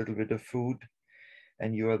sold a little bit of food.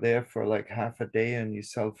 And you are there for like half a day and you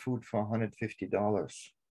sell food for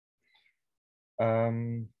 $150.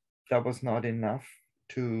 That was not enough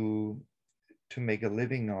to make a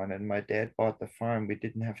living on. And my dad bought the farm. We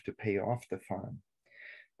didn't have to pay off the farm.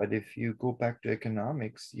 But if you go back to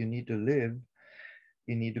economics, you need to live,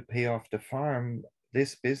 you need to pay off the farm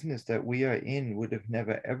this business that we are in would have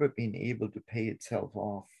never ever been able to pay itself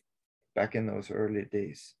off back in those early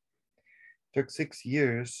days. It took 6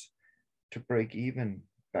 years to break even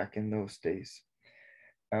back in those days.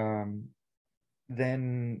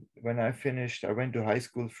 Then when I finished, I went to high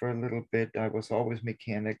school for a little bit. I was always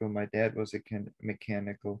mechanical. My dad was a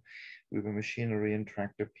mechanical. We were machinery and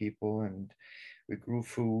tractor people, and we grew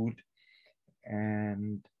food.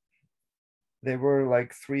 And there were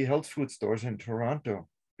like 3 health food stores in Toronto: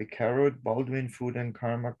 Carrot, Baldwin Food and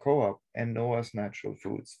Karma Co-op, and Noah's Natural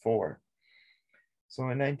Foods, 4. So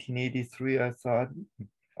in 1983, I thought,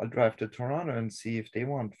 I'll drive to Toronto and see if they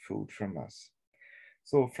want food from us.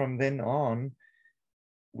 So from then on,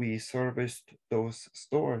 we serviced those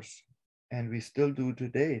stores, and we still do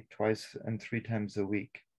today, 2 and 3 times a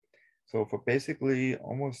week. So for basically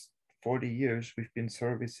almost 40 years, we've been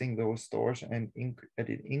servicing those stores, and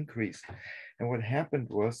it increased. And what happened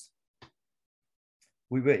was,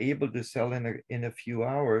 we were able to sell in a few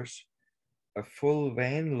hours a full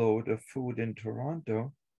van load of food in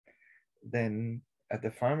Toronto. Then at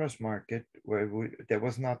the farmers market, where there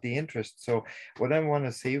was not the interest. So what I want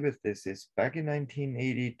to say with this is, back in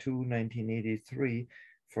 1982, 1983,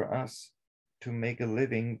 for us to make a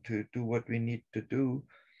living, to do what we need to do,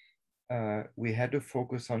 we had to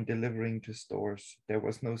focus on delivering to stores. There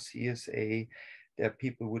was no CSA, that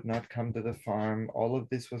people would not come to the farm. All of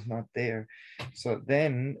this was not there. So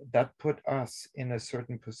then that put us in a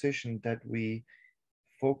certain position that we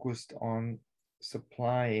focused on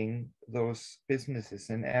supplying those businesses.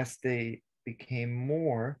 And as they became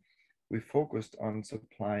more, we focused on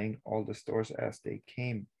supplying all the stores as they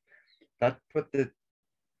came. That put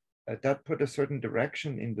a certain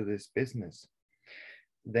direction into this business.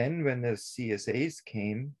 Then when the CSAs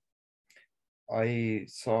came, I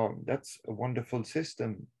saw that's a wonderful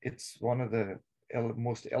system. It's one of the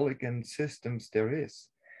most elegant systems there is.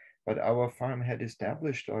 But our farm had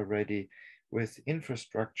established already with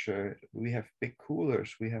infrastructure. We have big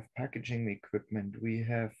coolers, we have packaging equipment, we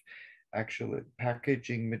have actual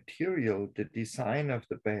packaging material, the design of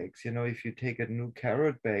the bags. You know, if you take a new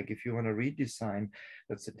carrot bag, if you want to redesign,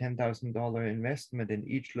 that's a $10,000 investment, and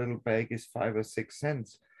each little bag is 5 or 6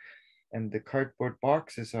 cents. And the cardboard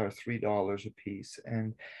boxes are $3 a piece.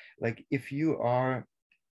 And like, if you are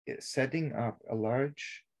setting up a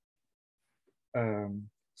large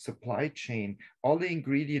supply chain, all the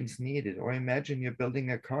ingredients needed, or imagine you're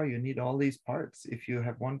building a car, you need all these parts. If you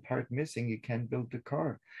have one part missing, you can't build the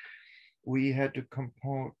car. We had to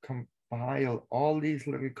compile all these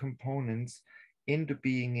little components into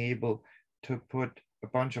being able to put a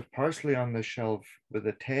bunch of parsley on the shelf with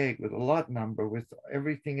a tag, with a lot number, with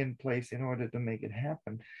everything in place in order to make it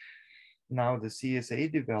happen. Now the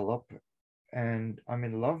CSA developed, and I'm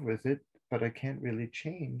in love with it, but I can't really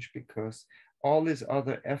change because all this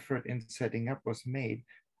other effort in setting up was made.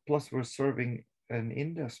 Plus we're serving an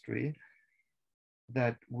industry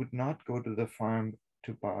that would not go to the farm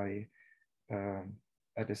to buy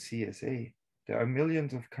at a CSA. There are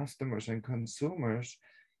millions of customers and consumers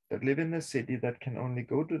that live in the city that can only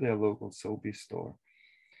go to their local Sobeys store.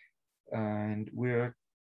 And we're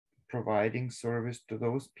providing service to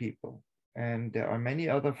those people. And there are many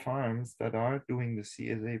other farms that are doing the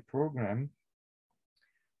CSA program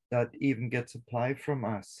that even get supply from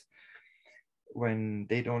us when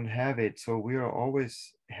they don't have it. So we are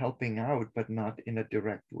always helping out, but not in a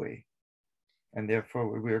direct way. And therefore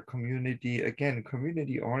we're community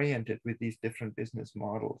oriented with these different business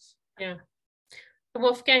models. Yeah.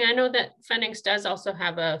 Wolfgang, I know that Pfenning's does also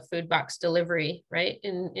have a food box delivery, right,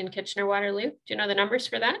 in Kitchener-Waterloo. Do you know the numbers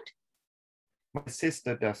for that? My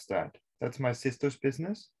sister does that. That's my sister's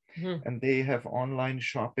business. Mm-hmm. And they have online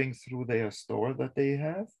shopping through their store that they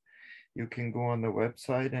have. You can go on the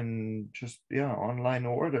website and just, online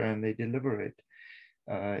order, and they deliver it.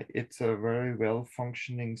 It's a very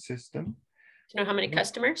well-functioning system. Do you know how many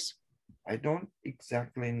customers? I don't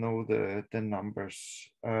exactly know the numbers,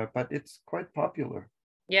 but it's quite popular.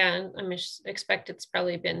 Yeah, I expect it's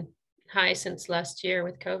probably been high since last year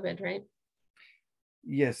with COVID, right?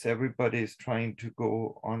 Yes, everybody is trying to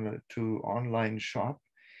go on to online shop,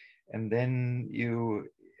 and then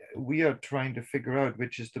we are trying to figure out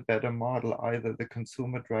which is the better model. Either the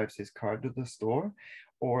consumer drives his car to the store,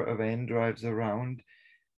 or a van drives around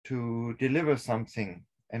to deliver something.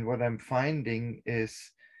 And what I'm finding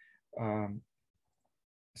is,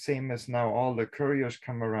 same as now, all the couriers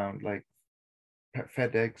come around, like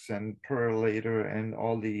FedEx and Purolator and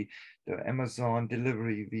all the Amazon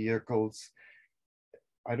delivery vehicles.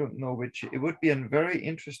 I don't know which. It would be a very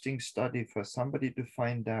interesting study for somebody to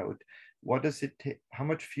find out what does it take, how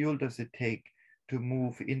much fuel does it take to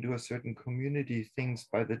move into a certain community, things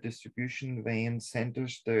by the distribution van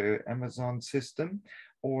centers, the Amazon system,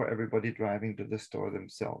 or everybody driving to the store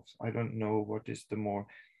themselves. I don't know what is the more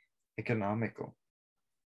economical.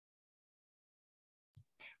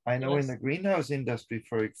 I know in the greenhouse industry,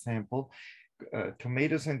 for example,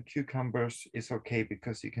 tomatoes and cucumbers is okay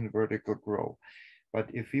because you can vertical grow. But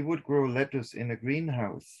if we would grow lettuce in a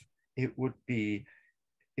greenhouse, it would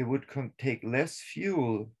take less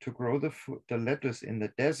fuel to grow the lettuce in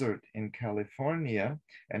the desert in California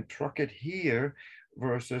and truck it here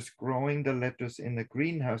versus growing the lettuce in the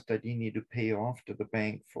greenhouse that you need to pay off to the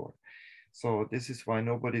bank for. So this is why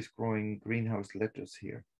nobody's growing greenhouse lettuce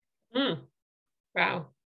here. Wow,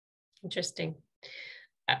 interesting.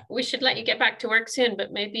 We should let you get back to work soon,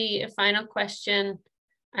 but maybe a final question.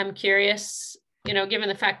 I'm curious, you know, given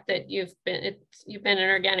the fact that you've been an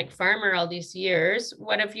organic farmer all these years,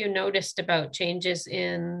 what have you noticed about changes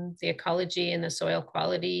in the ecology and the soil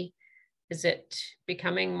quality? Is it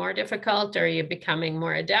becoming more difficult, or are you becoming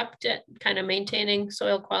more adept at kind of maintaining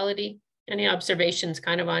soil quality? Any observations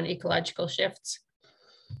kind of on ecological shifts?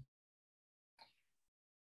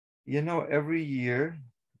 You know, every year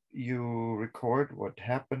you record what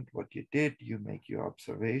happened, what you did, you make your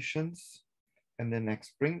observations, and the next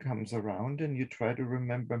spring comes around and you try to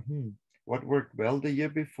remember, what worked well the year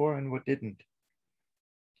before and what didn't.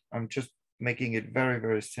 I'm just making it very,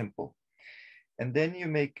 very simple. And then you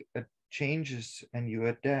make changes and you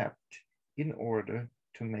adapt in order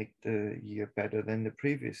to make the year better than the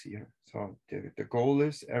previous year. So the goal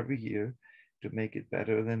is every year to make it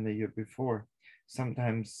better than the year before.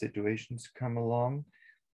 Sometimes situations come along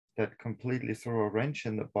that completely throw a wrench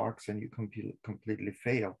in the box and you completely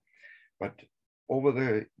fail. But over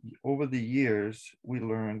the years, we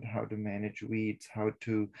learned how to manage weeds, how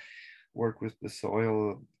to work with the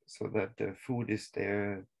soil so that the food is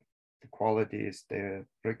there, the quality is there,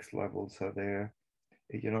 Brix levels are there.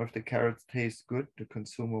 You know, if the carrots taste good, the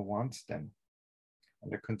consumer wants them.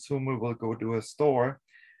 And the consumer will go to a store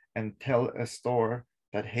and tell a store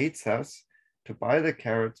that hates us to buy the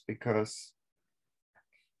carrots because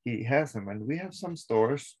he has them. And we have some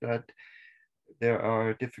stores that there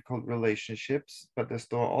are difficult relationships, but the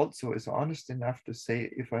store also is honest enough to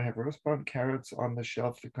say, if I have earthbound carrots on the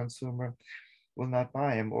shelf, the consumer will not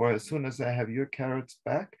buy them. Or as soon as I have your carrots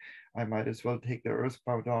back, I might as well take the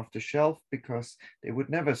earthbound off the shelf because they would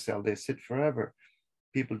never sell. They sit forever.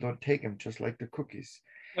 People don't take them, just like the cookies.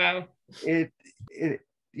 Wow.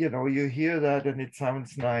 You know, you hear that and it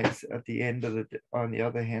sounds nice at the end of it. On the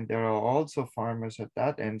other hand, there are also farmers at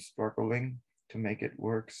that end struggling to make it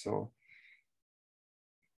work. So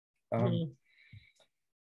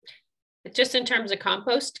just in terms of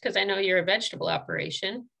compost, because I know you're a vegetable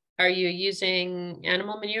operation, are you using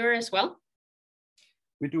animal manure as well?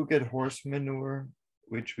 We do get horse manure,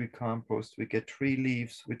 which we compost. We get tree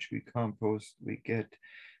leaves, which we compost. We get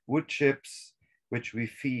wood chips, which we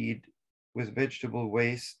feed with vegetable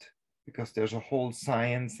waste, because there's a whole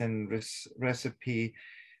science and recipe.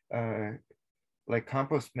 Like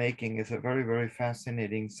compost making is a very, very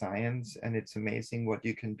fascinating science, and it's amazing what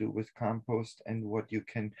you can do with compost and what you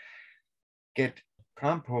can get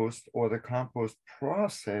compost or the compost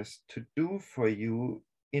process to do for you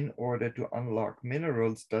in order to unlock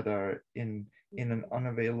minerals that are in an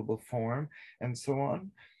unavailable form and so on.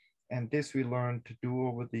 And this we learned to do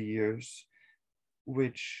over the years,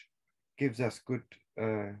 which gives us good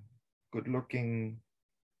looking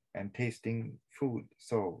and tasting food.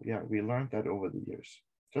 So yeah, we learned that over the years.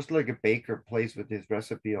 Just like a baker plays with his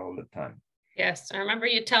recipe all the time. Yes, I remember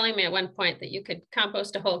you telling me at one point that you could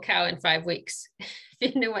compost a whole cow in 5 weeks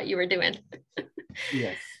if you knew what you were doing.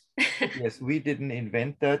 Yes. Yes, we didn't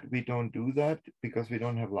invent that. We don't do that because we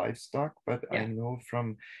don't have livestock, but yeah. I know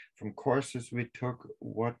from courses we took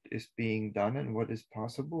what is being done and what is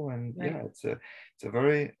possible. And right. Yeah, it's a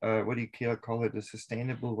very, what do you call it, a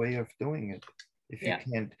sustainable way of doing it if you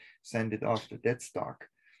can't send it off to dead stock.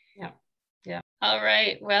 Yeah. Yeah. All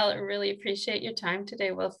right. Well, I really appreciate your time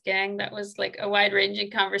today, Wolfgang. That was like a wide-ranging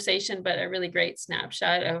conversation, but a really great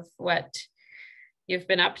snapshot of what you've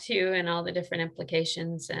been up to and all the different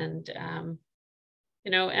implications. And,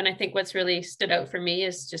 you know, and I think what's really stood out for me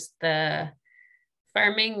is just the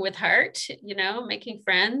farming with heart, you know, making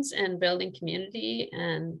friends and building community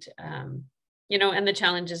and, you know, and the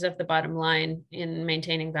challenges of the bottom line in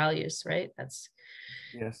maintaining values, right? That's,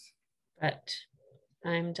 yes. But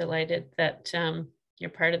I'm delighted that you're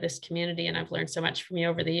part of this community, and I've learned so much from you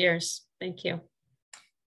over the years. Thank you.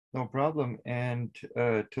 No problem. And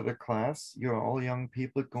to the class, you're all young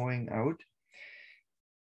people going out.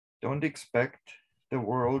 Don't expect the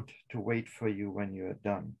world to wait for you when you're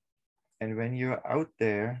done. And when you're out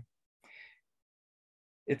there,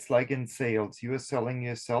 it's like in sales, you are selling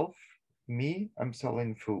yourself. Me, I'm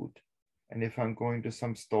selling food. And if I'm going to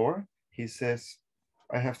some store, he says,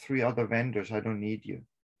 I have 3 other vendors, I don't need you.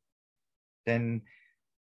 Then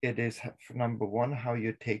it is, number one, how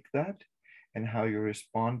you take that and how you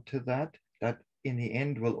respond to that, that in the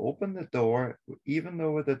end will open the door, even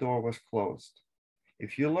though the door was closed.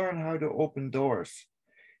 If you learn how to open doors,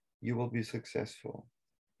 you will be successful.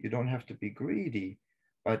 You don't have to be greedy,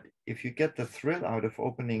 but if you get the thrill out of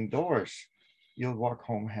opening doors, you'll walk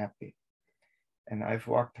home happy. And I've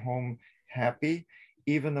walked home happy,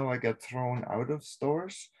 even though I got thrown out of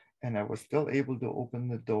stores, and I was still able to open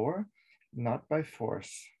the door, not by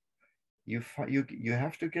force. You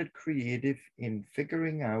have to get creative in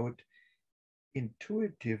figuring out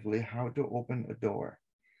intuitively how to open a door.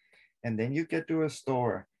 And then you get to a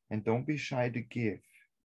store, and don't be shy to give,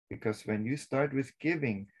 because when you start with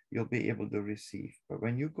giving, you'll be able to receive. But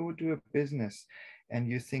when you go to a business and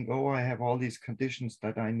you think, oh, I have all these conditions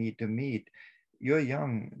that I need to meet, you're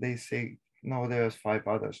young. They say, no, there's 5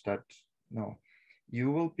 others. No,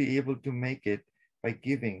 you will be able to make it by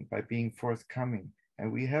giving, by being forthcoming.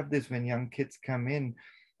 And we have this when young kids come in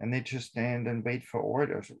and they just stand and wait for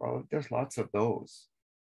orders. Well, there's lots of those.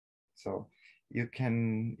 So you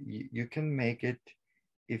can make it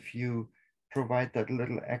if you provide that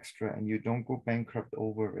little extra and you don't go bankrupt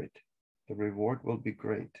over it. The reward will be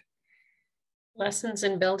great. Lessons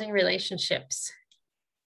in building relationships.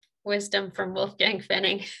 Wisdom from Wolfgang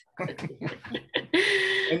Pfenning.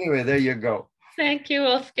 Anyway, there you go. Thank you,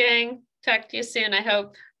 Wolfgang. Talk to you soon, I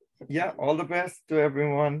hope. Yeah, all the best to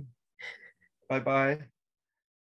everyone. Bye-bye.